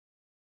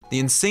The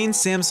insane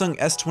Samsung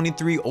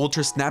S23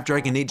 Ultra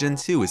Snapdragon 8 Gen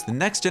 2 is the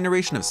next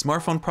generation of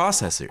smartphone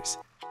processors.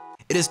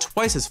 It is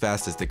twice as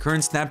fast as the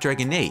current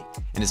Snapdragon 8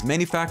 and is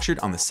manufactured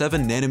on the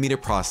 7nm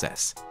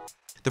process.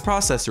 The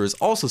processor is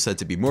also said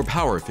to be more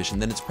power efficient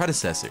than its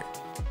predecessor.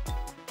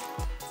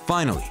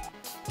 Finally,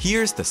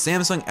 here's the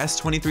Samsung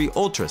S23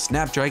 Ultra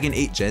Snapdragon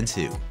 8 Gen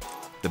 2,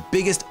 the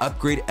biggest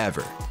upgrade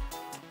ever.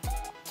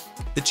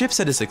 The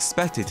chipset is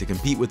expected to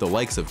compete with the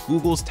likes of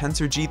Google's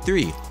Tensor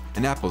G3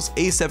 and Apple's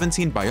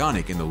A17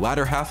 Bionic in the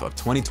latter half of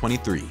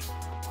 2023.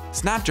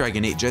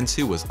 Snapdragon 8 Gen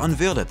 2 was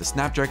unveiled at the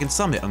Snapdragon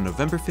Summit on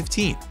November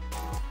 15.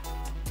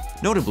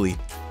 Notably,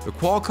 the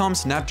Qualcomm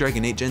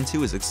Snapdragon 8 Gen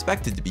 2 is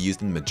expected to be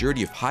used in the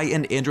majority of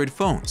high-end Android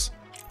phones,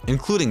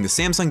 including the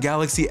Samsung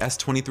Galaxy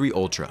S23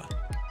 Ultra.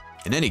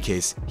 In any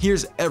case,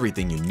 here's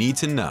everything you need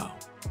to know.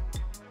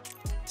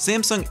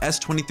 Samsung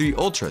S23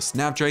 Ultra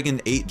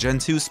Snapdragon 8 Gen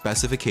 2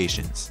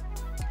 specifications.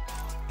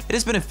 It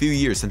has been a few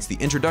years since the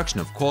introduction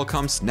of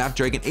Qualcomm's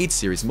Snapdragon 8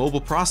 series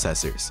mobile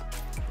processors,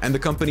 and the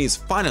company is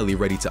finally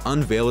ready to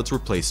unveil its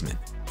replacement,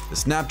 the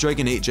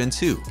Snapdragon 8 Gen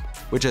 2,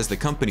 which has the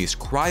company's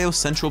Cryo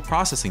Central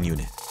Processing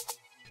Unit.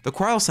 The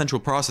Cryo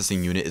Central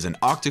Processing Unit is an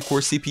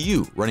octa-core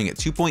CPU running at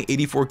 2.84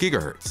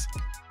 GHz.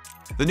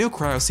 The new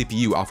Cryo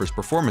CPU offers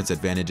performance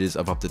advantages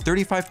of up to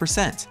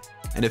 35%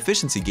 and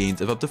efficiency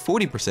gains of up to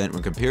 40%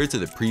 when compared to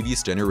the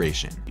previous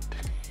generation.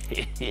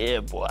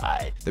 Yeah,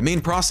 boy. The main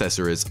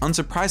processor is,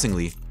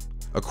 unsurprisingly,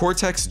 a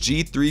Cortex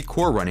G3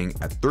 core running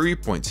at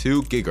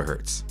 3.2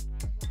 GHz.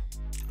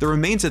 The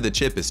remains of the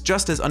chip is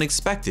just as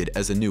unexpected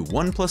as a new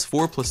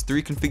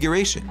 1+4+3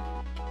 configuration.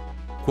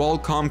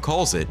 Qualcomm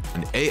calls it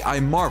an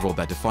AI marvel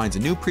that defines a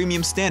new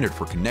premium standard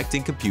for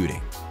connecting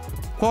computing.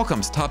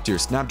 Qualcomm's top-tier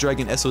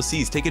Snapdragon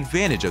SoCs take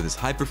advantage of this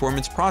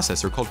high-performance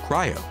processor called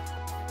Cryo.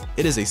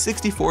 It is a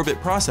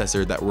 64-bit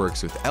processor that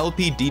works with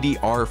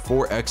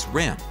LPDDR4X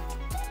RAM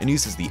and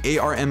uses the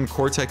ARM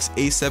Cortex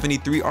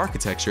A73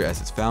 architecture as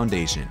its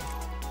foundation.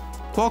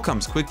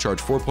 Qualcomm's Quick Charge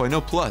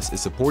 4.0 Plus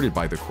is supported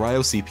by the Cryo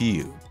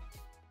CPU.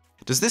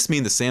 Does this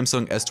mean the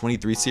Samsung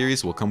S23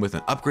 series will come with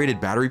an upgraded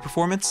battery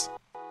performance?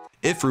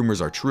 If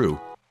rumors are true,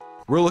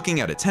 we're looking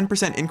at a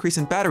 10% increase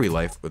in battery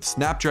life with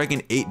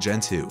Snapdragon 8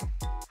 Gen 2.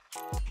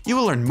 You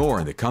will learn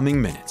more in the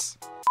coming minutes.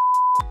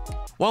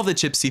 While the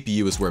chip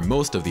CPU is where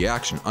most of the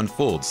action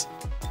unfolds,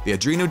 the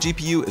Adreno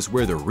GPU is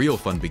where the real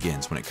fun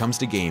begins when it comes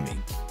to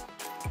gaming.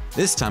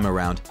 This time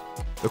around,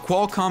 the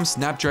Qualcomm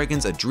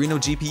Snapdragon's Adreno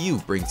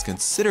GPU brings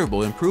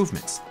considerable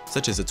improvements,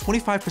 such as a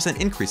 25%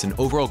 increase in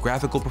overall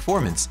graphical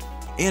performance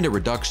and a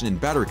reduction in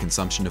battery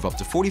consumption of up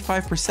to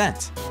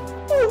 45%.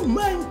 Oh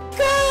my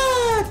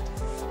god!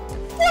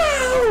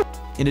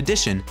 Wow! In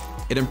addition,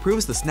 it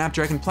improves the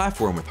Snapdragon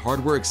platform with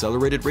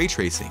hardware-accelerated ray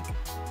tracing.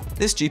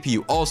 This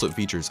GPU also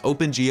features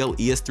OpenGL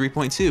ES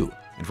 3.2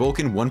 and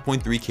Vulkan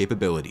 1.3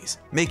 capabilities,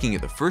 making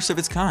it the first of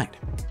its kind.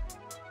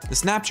 The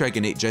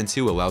Snapdragon 8 Gen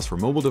 2 allows for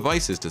mobile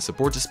devices to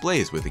support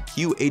displays with a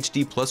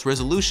QHD Plus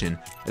resolution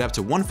at up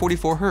to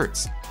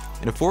 144Hz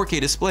and a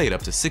 4K display at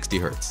up to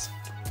 60Hz.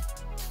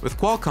 With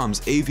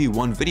Qualcomm's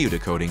AV1 video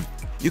decoding,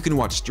 you can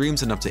watch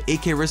streams in up to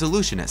 8K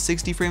resolution at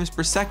 60 frames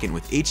per second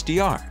with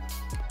HDR.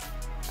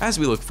 As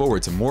we look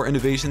forward to more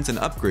innovations and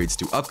upgrades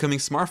to upcoming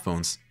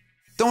smartphones,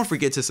 don't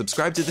forget to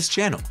subscribe to this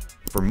channel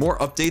for more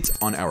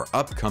updates on our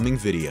upcoming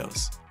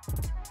videos.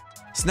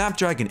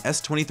 Snapdragon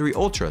S23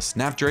 Ultra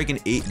Snapdragon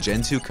 8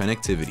 Gen 2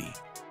 connectivity.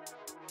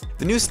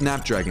 The new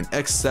Snapdragon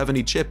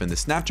X70 chip in the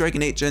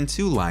Snapdragon 8 Gen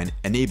 2 line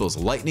enables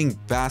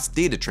lightning-fast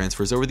data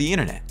transfers over the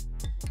internet.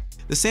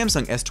 The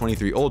Samsung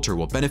S23 Ultra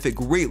will benefit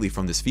greatly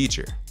from this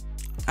feature.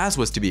 As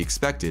was to be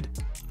expected,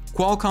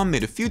 Qualcomm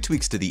made a few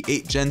tweaks to the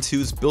 8 Gen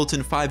 2's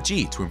built-in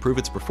 5G to improve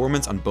its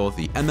performance on both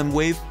the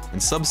mmWave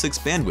and sub-6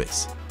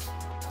 bandwidths.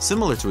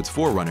 Similar to its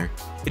forerunner,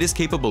 it is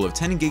capable of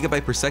 10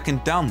 GB per second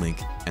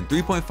downlink and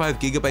 3.5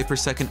 GB per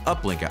second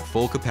uplink at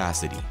full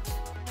capacity.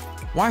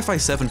 Wi-Fi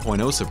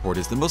 7.0 support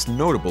is the most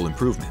notable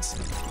improvements.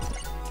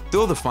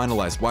 Though the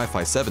finalized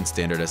Wi-Fi 7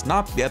 standard has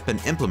not yet been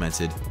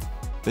implemented,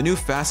 the new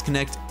Fast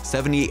Connect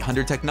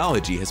 7800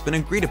 technology has been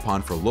agreed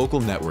upon for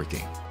local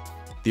networking.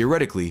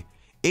 Theoretically,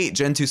 8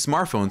 Gen 2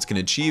 smartphones can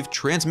achieve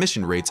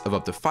transmission rates of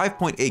up to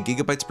 5.8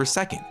 GB per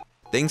second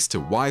thanks to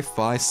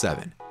Wi-Fi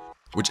 7.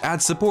 Which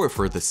adds support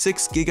for the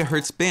 6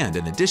 GHz band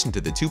in addition to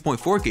the 2.4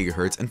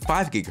 GHz and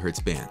 5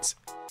 GHz bands.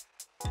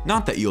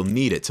 Not that you'll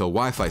need it till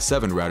Wi-Fi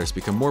 7 routers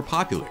become more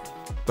popular,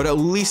 but at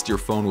least your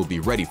phone will be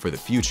ready for the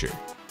future.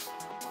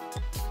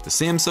 The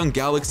Samsung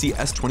Galaxy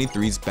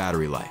S23's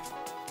battery life.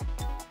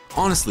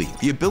 Honestly,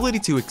 the ability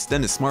to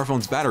extend a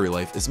smartphone's battery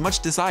life is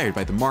much desired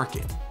by the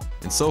market,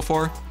 and so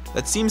far,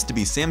 that seems to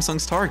be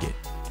Samsung's target,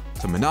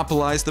 to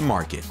monopolize the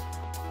market.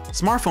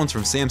 Smartphones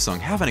from Samsung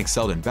haven't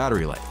excelled in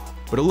battery life,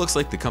 but it looks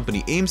like the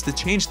company aims to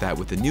change that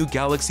with the new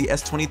Galaxy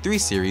S23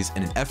 series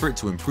in an effort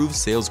to improve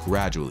sales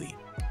gradually.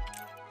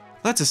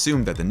 Let's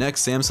assume that the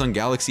next Samsung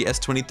Galaxy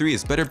S23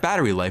 has better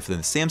battery life than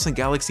the Samsung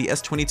Galaxy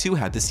S22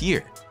 had this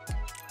year.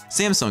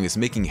 Samsung is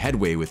making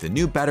headway with a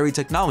new battery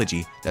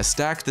technology that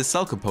stacks the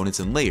cell components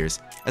in layers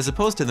as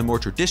opposed to the more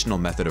traditional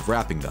method of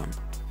wrapping them.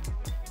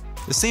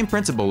 The same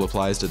principle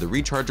applies to the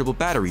rechargeable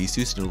batteries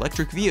used in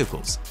electric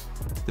vehicles.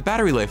 The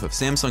battery life of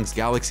Samsung's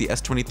Galaxy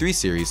S23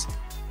 series,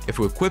 if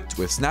equipped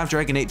with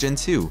Snapdragon 8 Gen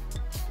 2,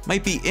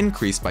 might be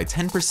increased by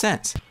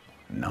 10%.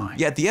 Nice.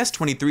 Yet the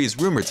S23 is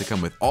rumored to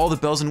come with all the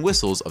bells and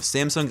whistles of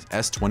Samsung's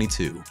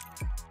S22.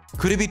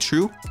 Could it be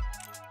true?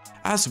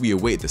 As we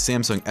await the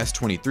Samsung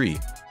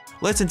S23,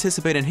 let's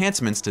anticipate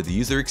enhancements to the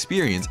user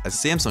experience as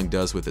Samsung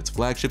does with its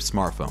flagship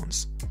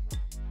smartphones.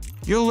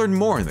 You'll learn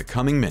more in the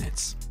coming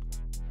minutes.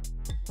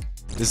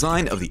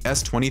 Design of the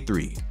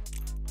S23.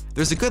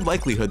 There's a good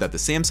likelihood that the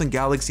Samsung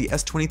Galaxy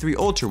S23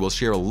 Ultra will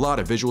share a lot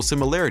of visual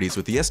similarities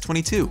with the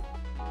S22.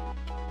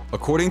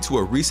 According to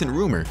a recent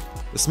rumor,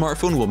 the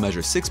smartphone will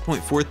measure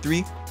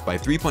 6.43 by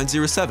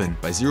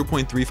 3.07 by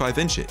 0.35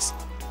 inches,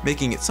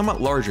 making it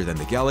somewhat larger than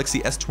the Galaxy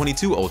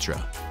S22 Ultra,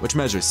 which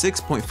measures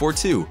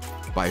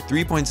 6.42 by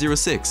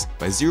 3.06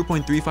 by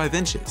 0.35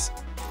 inches.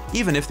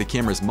 Even if the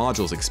camera's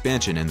module's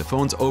expansion and the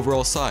phone's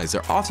overall size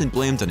are often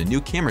blamed on a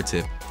new camera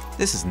tip,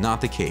 this is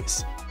not the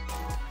case.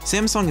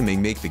 Samsung may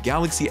make the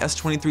Galaxy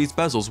S23's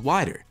bezels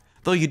wider,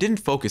 though you didn't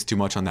focus too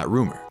much on that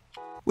rumor.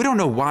 We don't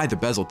know why the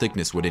bezel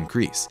thickness would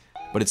increase,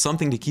 but it's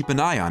something to keep an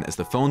eye on as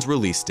the phone's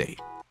release date.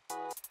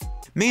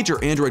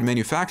 Major Android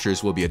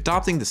manufacturers will be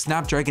adopting the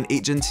Snapdragon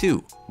 8 Gen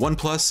 2.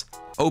 OnePlus,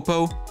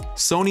 Oppo,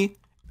 Sony,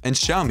 and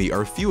Xiaomi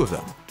are a few of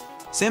them.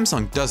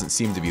 Samsung doesn't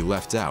seem to be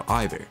left out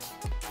either.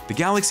 The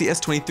Galaxy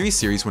S23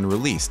 series, when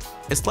released,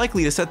 is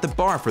likely to set the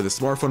bar for the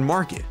smartphone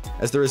market,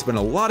 as there has been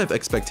a lot of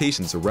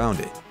expectations around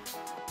it.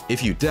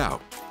 If you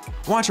doubt,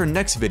 watch our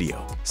next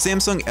video,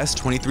 Samsung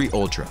S23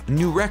 Ultra, a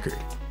new record.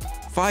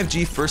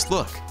 5G first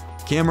look,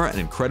 camera and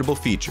incredible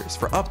features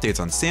for updates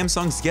on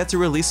Samsung's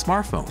yet-to-release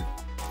smartphone.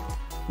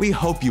 We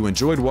hope you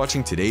enjoyed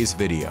watching today's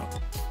video.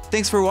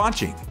 Thanks for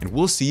watching, and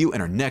we'll see you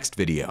in our next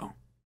video.